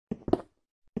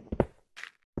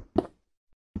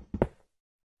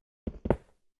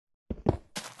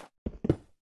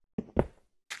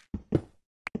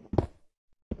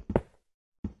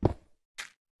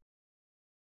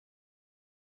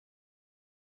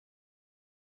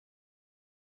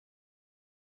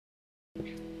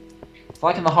It's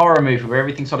like in the horror movie where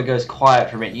everything sort of goes quiet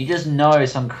for a minute. You just know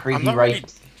some I'm creepy not really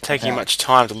rapist. taking much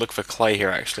time to look for clay here,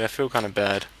 actually. I feel kind of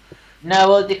bad. No,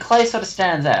 well, the clay sort of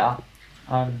stands out.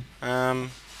 Um,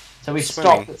 So we've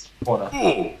swimming. stopped at water.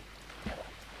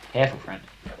 Careful, friend.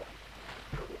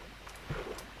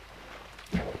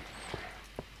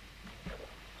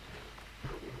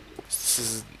 This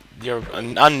is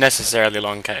an unnecessarily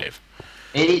long cave.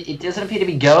 It doesn't appear to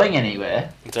be going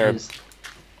anywhere. Is there a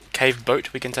cave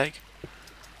boat we can take?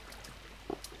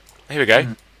 Here we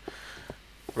go.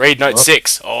 Read note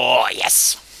 6. Oh,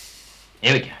 yes!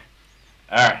 Here we go.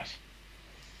 Alright.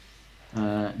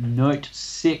 Note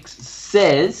 6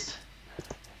 says... ...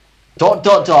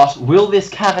 Will this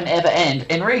cavern ever end?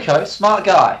 Enrico, smart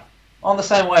guy. On the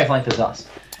same wavelength as us.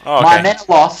 Oh, okay. My men are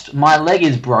lost. My leg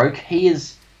is broke. He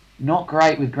is not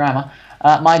great with grammar.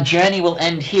 My journey will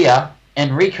end here.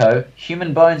 Enrico,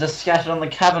 human bones are scattered on the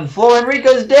cavern floor.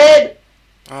 Enrico's dead!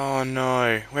 Oh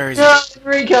no. Where is he?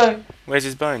 Enrico! Where's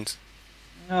his bones?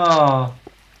 Oh.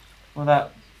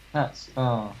 Well, that's...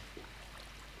 Oh.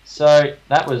 So,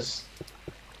 that was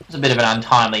a bit of an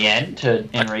untimely end to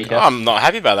Enrico. I'm not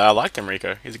happy about that. I liked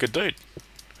Enrico. He's a good dude.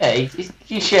 Yeah,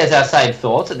 he shares our same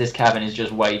thoughts that this cavern is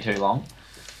just way too long.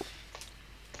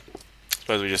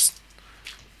 Suppose we just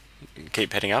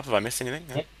keep heading up. Have I missed anything?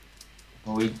 Yeah.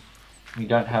 Well, we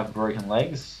don't have broken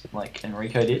legs like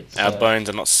Enrico did. So. Our bones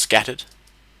are not scattered.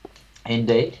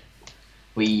 Indeed.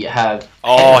 We have...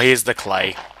 Oh, here's the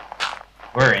clay.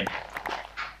 We're in.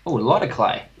 Oh, a lot of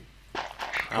clay.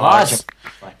 Oh, Larger.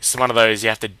 It's one of those you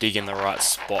have to dig in the right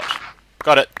spot.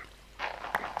 Got it.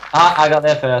 Ah, I got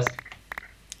there first.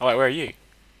 Oh wait, where are you?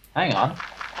 Hang on.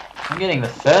 I'm getting the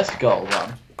first gold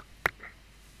one.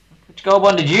 Which gold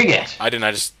one did you get? I didn't.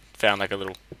 I just found like a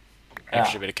little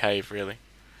extra bit of cave, really.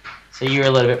 So you were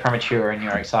a little bit premature in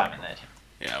your excitement there, Tim.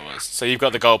 Yeah, I was. So you've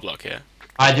got the gold block here.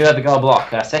 I do have the gold block.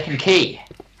 Second key.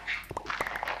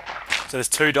 So there's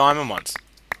 2 diamond ones.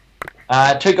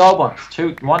 2 gold ones.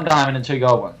 1 diamond and 2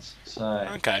 gold ones. So.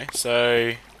 Okay,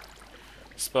 so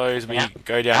suppose we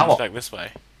go down back this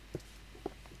way.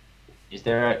 Is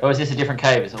there? Or is this a different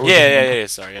cave? Is it all Yeah.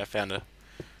 Sorry, I found a.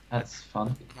 That's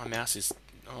fun. My mouse is.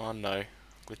 Oh no,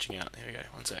 glitching out. Here we go.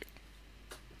 1 sec.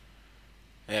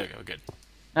 There we go. We're good.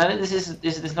 No, is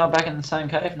this not back in the same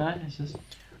cave? No, this is.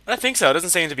 I don't think so. It doesn't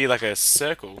seem to be like a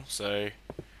circle, so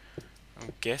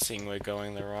I'm guessing we're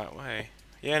going the right way.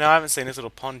 Yeah, no, I haven't seen this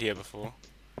little pond here before.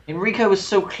 Enrico was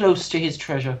so close to his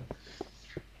treasure.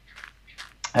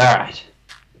 Alright.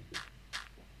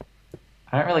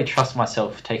 I don't really trust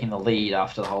myself taking the lead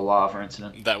after the whole lava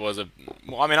incident. That was a...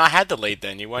 Well, I mean, I had the lead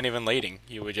then. You weren't even leading.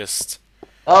 You were just...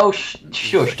 Oh,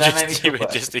 shush. Don't make me feel You were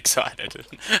just excited.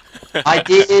 I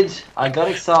did. I got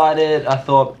excited. I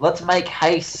thought, let's make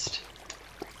haste.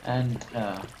 And,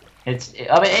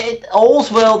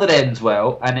 all's well that ends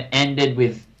well. And it ended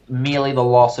with merely the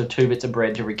loss of 2 bits of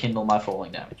bread to rekindle my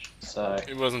falling damage. So...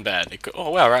 It wasn't bad.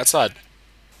 Oh, wow, we're outside.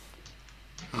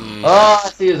 Oh, I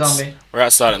see a zombie. We're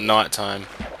outside at night time.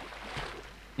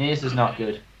 This is not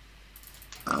good.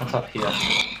 What's up here?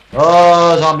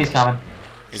 Oh, zombies coming.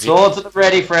 Swords at the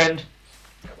ready, friend.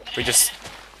 We just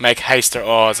make haste to...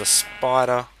 Oh, there's a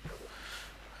spider.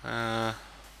 What are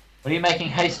you making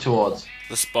haste towards?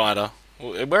 The spider.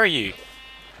 Where are you?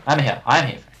 I'm here. I'm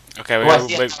here. Okay,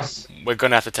 we're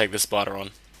gonna have to take this spider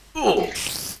on.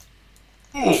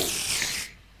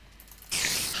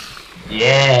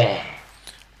 Yeah.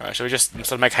 Alright, shall we just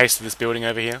sort of make haste to this building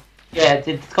over here? Yeah,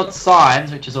 it's got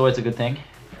signs, which is always a good thing.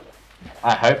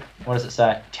 I hope. What does it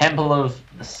say? Temple of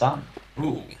the Sun.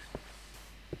 Ooh.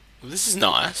 Well, this is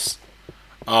nice.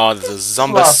 Oh, there's a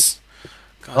zombus.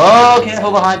 Oh,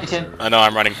 careful behind you, Tim. I know,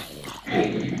 I'm running.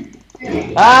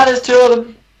 Ah, there's 2 of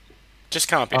them. Just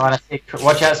come up here. Oh, and I see,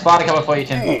 watch out, spider coming for you,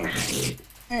 Tim.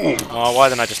 Oh, why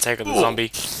didn't I just take out the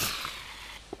zombie?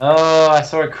 Oh, I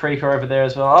saw a creeper over there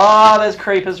as well. Oh, there's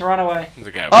creepers. Run away.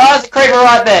 Okay, oh, there's a creeper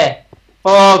right there.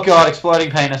 Oh, God,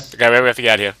 exploding penis. Okay, we have to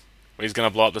get out of here. He's going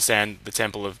to blow up the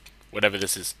temple of whatever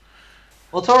this is.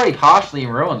 Well, it's already partially in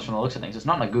ruins from the looks of things. It's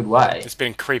not in a good way. It's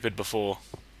been creeped before.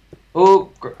 Ooh,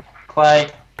 clay.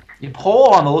 You're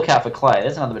poor on the lookout for clay.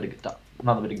 There's another bit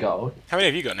of gold. How many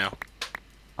have you got now?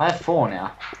 I have 4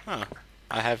 now. Oh,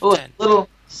 I have 10. Little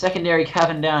secondary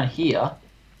cavern down here.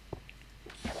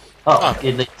 Oh,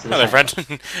 it leads to the hello, same. friend.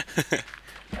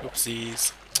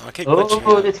 Oopsies. I keep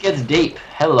Oh, this gets deep.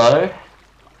 Hello.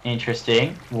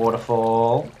 Interesting.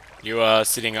 Waterfall. You are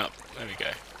sitting up. There we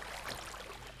go.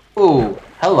 Ooh,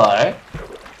 hello.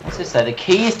 What's this say? The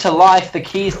keys to life, the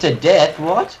keys to death.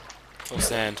 What? It's all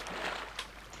sand.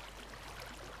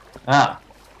 Ah.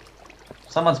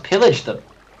 Someone's pillaged them.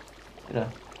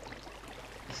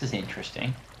 This is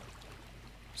interesting.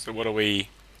 So what are we...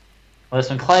 Well, there's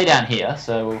some clay down here,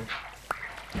 so we'll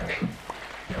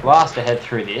blast ahead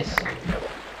through this.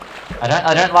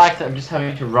 I don't like that I'm just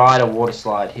having to ride a water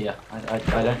slide here. I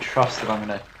don't trust that I'm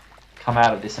going to come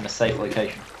out of this in a safe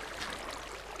location.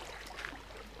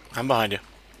 I'm behind you.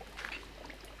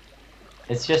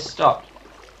 It's just stopped.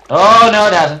 Oh, no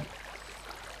it hasn't.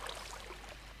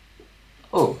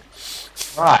 Oh,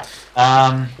 right.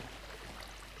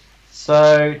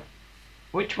 So,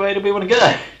 which way do we want to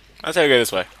go? I'll say we go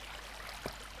this way.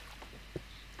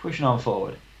 Pushing on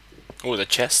forward. Oh, the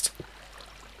chest.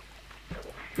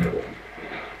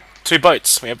 2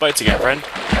 boats. We have boats again, friend.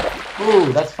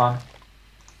 Ooh, that's fun.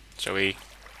 Shall we...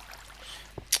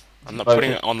 I'm not Boat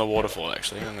putting it. it on the waterfall,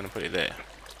 actually. I'm going to put it there.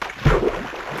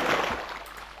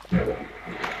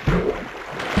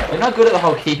 You're not good at the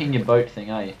whole keeping your boat thing,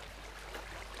 are you?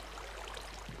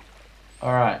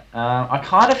 Alright, I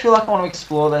kind of feel like I want to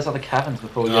explore those other caverns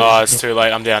before we get Oh, in. it's too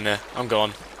late. I'm down there. I'm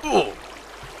gone.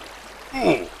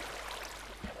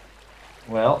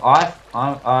 Well, I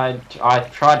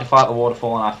tried to fight the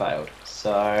waterfall and I failed.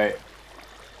 So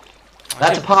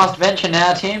that's a past venture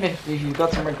now, Tim. If you've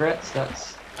got some regrets,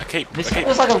 that's. This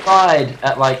feels like a ride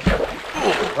at like.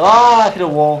 Oh, I hit a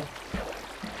wall.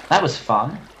 That was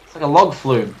fun. It's like a log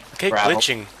flume. I keep gravel.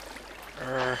 glitching.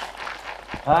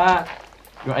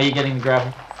 Are you getting the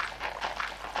gravel?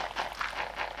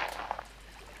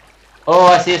 Oh,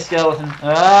 I see a skeleton.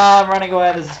 I'm running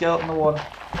away. There's a skeleton in the water.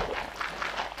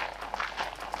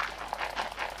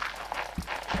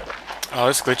 Oh,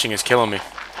 this glitching is killing me.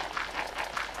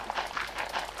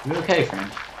 You okay,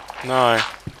 friend? No.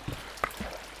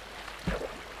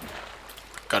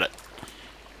 Got it.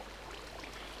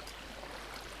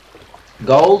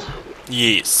 Gold?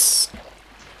 Yes.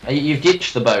 You've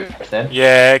ditched the boat then?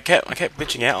 Yeah, I kept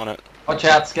glitching out on it. Watch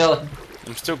out, skeleton.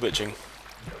 I'm still glitching.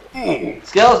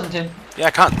 Skeleton, Tim. Yeah, I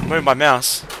can't move my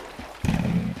mouse.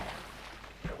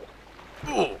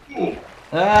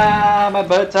 My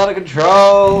boat's out of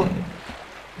control.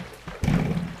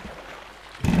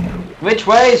 Which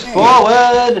way's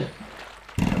forward?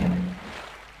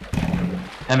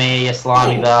 Come here, you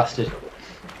slimy bastard.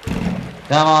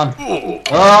 Come on.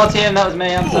 Oh, Tim, that was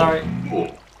me. I'm sorry.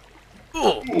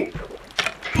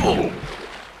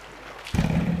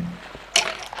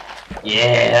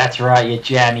 Yeah, that's right, you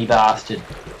jammy bastard.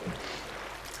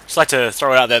 Just like to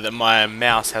throw out there that my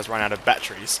mouse has run out of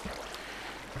batteries.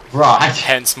 Right.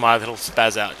 Hence my little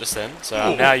spaz out just then. So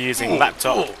I'm now using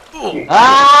laptop.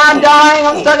 Ah, I'm dying.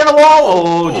 I'm stuck in the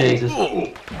wall. Oh, Jesus.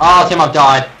 Oh, Tim, I've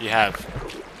died. You have.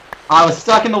 I was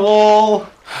stuck in the wall.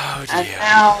 Oh And dear.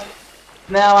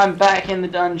 now I'm back in the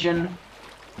dungeon.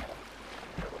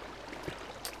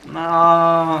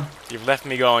 No. You've left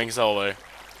me going solo.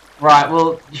 Right,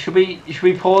 well, should we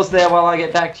pause there while I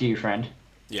get back to you, friend?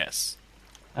 Yes.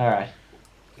 Alright.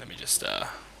 Let me just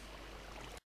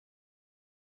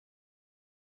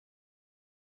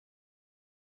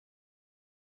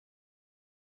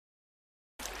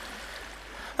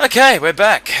Okay, we're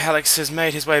back. Alex has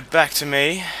made his way back to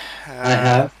me. I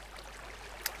have.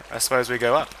 I suppose we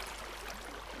go up.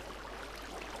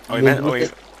 Oh, There's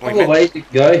a way to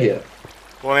go here.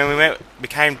 Well, I mean, we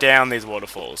came down these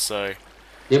waterfalls, so...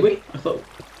 Did we? I thought...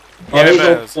 Yeah, these but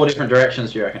are it was- 4 different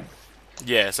directions, do you reckon?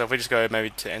 Yeah, so if we just go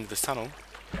maybe to the end of this tunnel,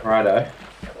 Righto.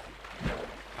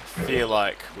 I feel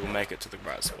like we'll make it to the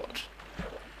right spot.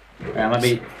 Alright,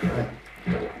 maybe...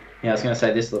 Yeah, I was going to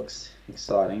say this looks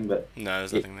exciting, but... No,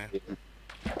 there's nothing there.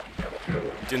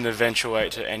 Didn't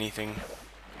eventuate to anything.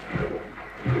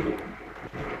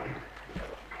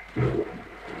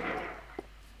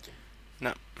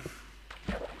 No.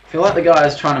 I feel like the guy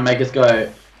is trying to make us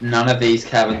go, none of these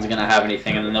caverns are going to have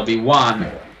anything, and then there'll be one.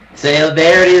 See,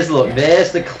 there it is, look.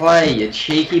 There's the clay, you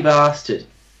cheeky bastard.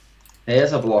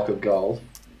 There's a block of gold.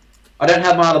 I don't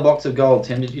have my other blocks of gold,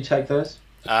 Tim. Did you take those?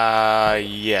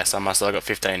 Yes, I must have. I got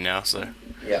 15 now, so...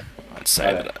 Yeah. I'd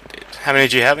say that I did. How many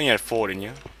did you have? You had 4, didn't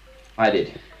you? I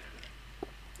did.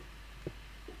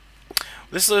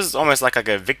 This is almost like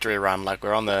a victory run, like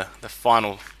we're on the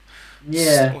final...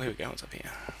 Yeah. Oh, here we go. What's up here?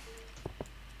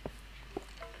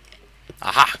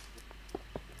 Aha!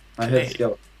 I heard Clay.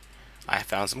 skeleton. I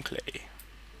found some clay.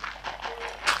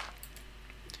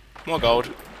 More gold.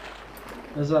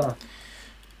 Huzzah.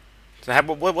 So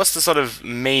what's the sort of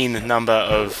mean number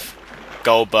of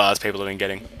gold bars people have been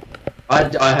getting? I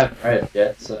haven't read it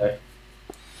yet, so...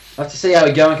 I have to see how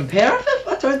we go and compare.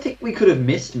 I don't think we could have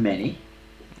missed many.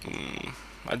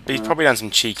 I'd be probably done some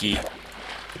cheeky...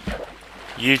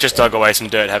 You just dug away some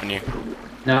dirt, haven't you?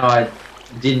 No, I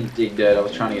didn't dig dirt. I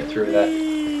was trying to get through that.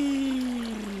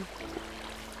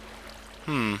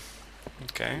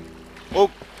 Okay. Oh!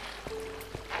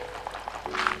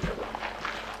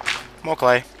 More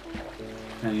clay.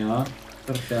 Hang on.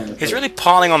 Got a feeling He's really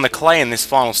piling on the clay in this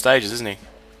final stages, isn't he?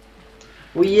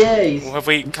 Well, yeah, he's... Well, have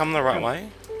we come the right way?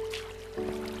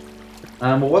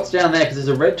 Well, what's down there? Because there's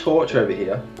a red torch over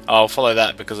here. I'll follow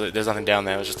that because there's nothing down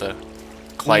there. It's just a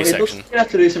clay section. Looks like you have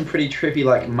to do some pretty trippy,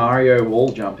 like, Mario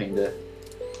wall jumping to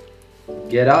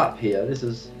get up here. This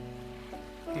is...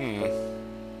 Hmm.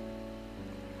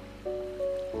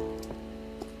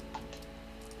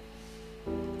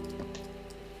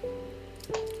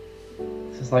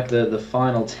 This is like the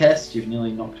final test. You've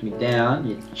nearly knocked me down.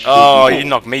 You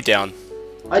knocked me down.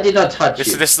 I did not touch you.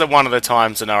 This is the one at a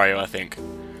time scenario, I think.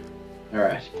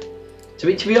 Alright. To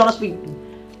be honest,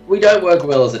 we don't work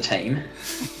well as a team.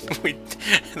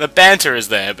 The banter is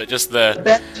there, but just the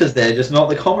banter's there, just not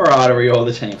the camaraderie or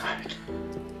the teamwork.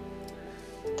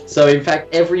 So, in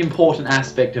fact, every important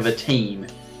aspect of a team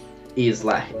is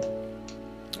lacking.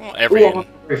 Well, everyone.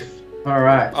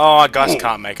 Alright. Oh, guys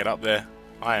can't make it up there.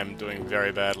 I am doing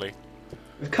very badly.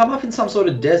 We've come up in some sort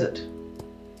of desert.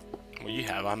 Well, you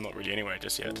have. I'm not really anywhere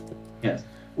just yet. Yes.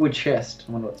 Wood chest.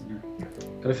 I wonder what's in here.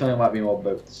 Got a feeling it might be more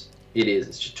boats. It is.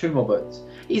 It's just 2 more boats.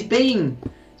 He's being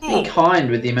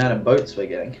kind with the amount of boats we're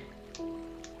getting.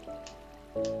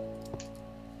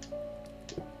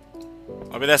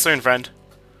 I'll be there soon, friend.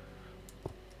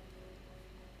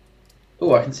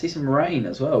 Oh, I can see some rain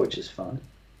as well, which is fun.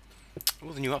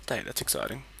 Oh, the new update. That's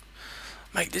exciting.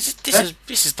 Mate, this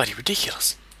is bloody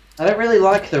ridiculous. I don't really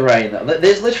like the rain though.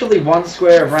 There's literally 1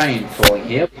 square of rain falling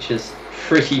here, which is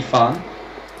pretty fun.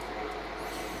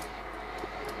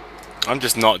 I'm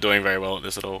just not doing very well at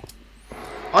this at all.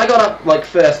 I got up like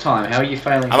first time. How are you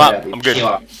failing? I'm up. I'm good.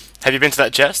 Have you been to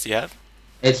that chest? You have?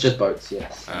 It's just boats,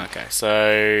 yes. Okay,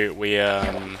 so we I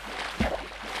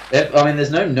mean,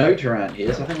 there's no note around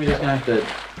here, so I think we're just gonna have to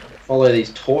follow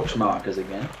these torch markers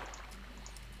again.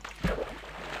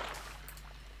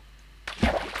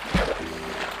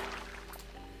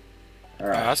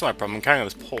 Alright. Oh, that's my problem. I'm carrying all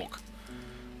this pork.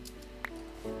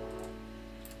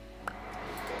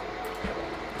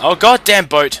 Oh, goddamn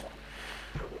boat!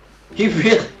 You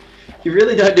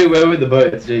really don't do well with the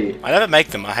boats, do you? I never make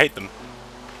them. I hate them.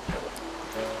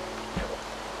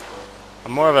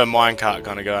 I'm more of a minecart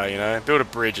kind of guy, you know? Build a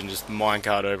bridge and just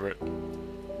minecart over it.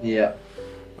 Yeah.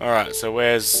 Alright, so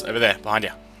where's... over there, behind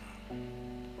you.